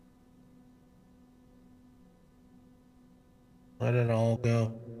Let it all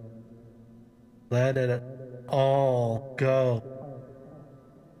go. Let it all go.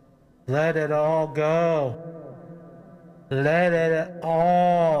 Let it all go. Let it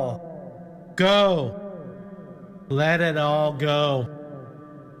all go. Let it all go.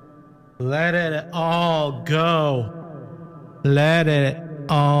 Let it all go. Let it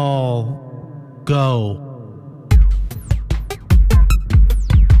all go.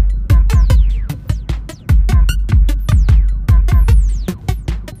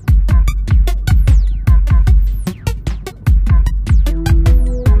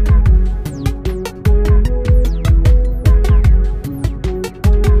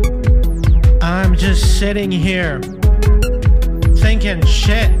 I'm just sitting here thinking,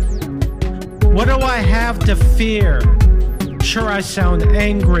 shit, what do I have to fear? Sure, I sound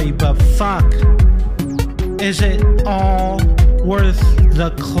angry, but fuck, is it all worth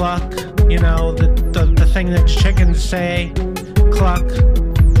the cluck? You know, the thing that chickens say, cluck,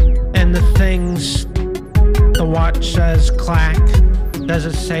 and the things the watch says clack. Does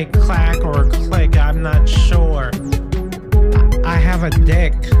it say clack or click? I'm not sure. I have a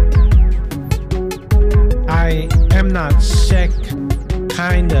dick. I am not sick,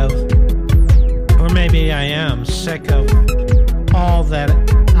 kind of. Or maybe I am sick of all that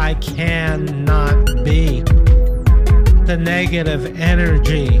I cannot be. The negative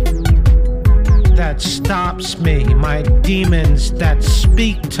energy that stops me, my demons that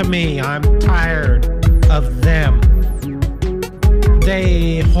speak to me, I'm tired of them.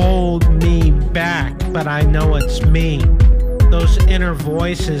 They hold me back, but I know it's me. Those inner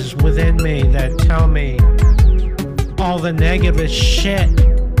voices within me that tell me all the negative shit.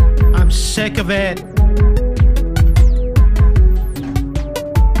 I'm sick of it.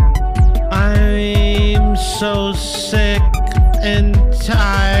 I'm so sick and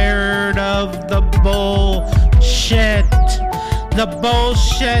tired of the bullshit. The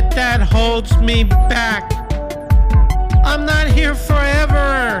bullshit that holds me back. I'm not here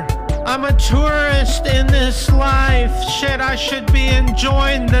forever. I'm a tourist in this life. Shit, I should be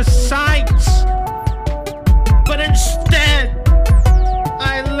enjoying the sights. But instead,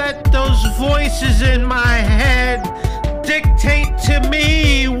 I let those voices in my head dictate to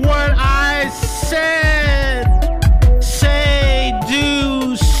me what I said. Say,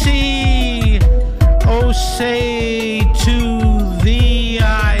 do, see. Oh, say to thee,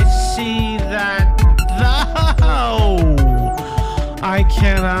 I see that thou. I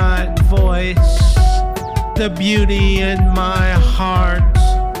cannot voice the beauty in my heart.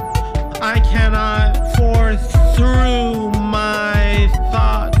 I cannot force through my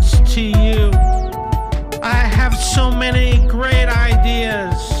thoughts to you. I have so many great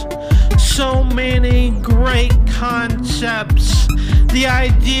ideas, so many great concepts. The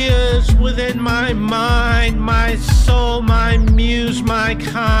ideas within my mind, my soul, my muse, my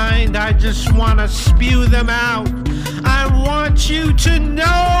kind. I just want to spew them out. I want you to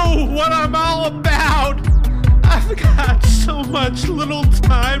know what I'm all about. I've got so much little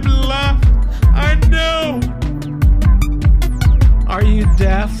time left. I know. Are you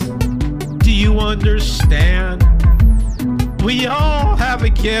deaf? Do you understand? We all have a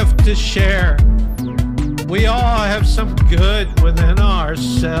gift to share. We all have some good within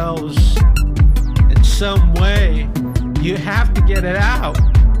ourselves. In some way, you have to get it out.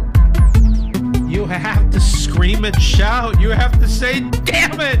 You have to scream and shout. You have to say,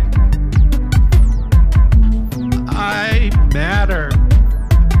 damn it! I matter.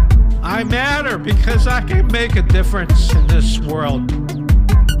 I matter because I can make a difference in this world.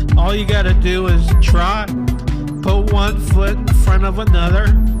 All you gotta do is try. Put one foot in front of another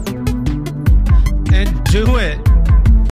and do it.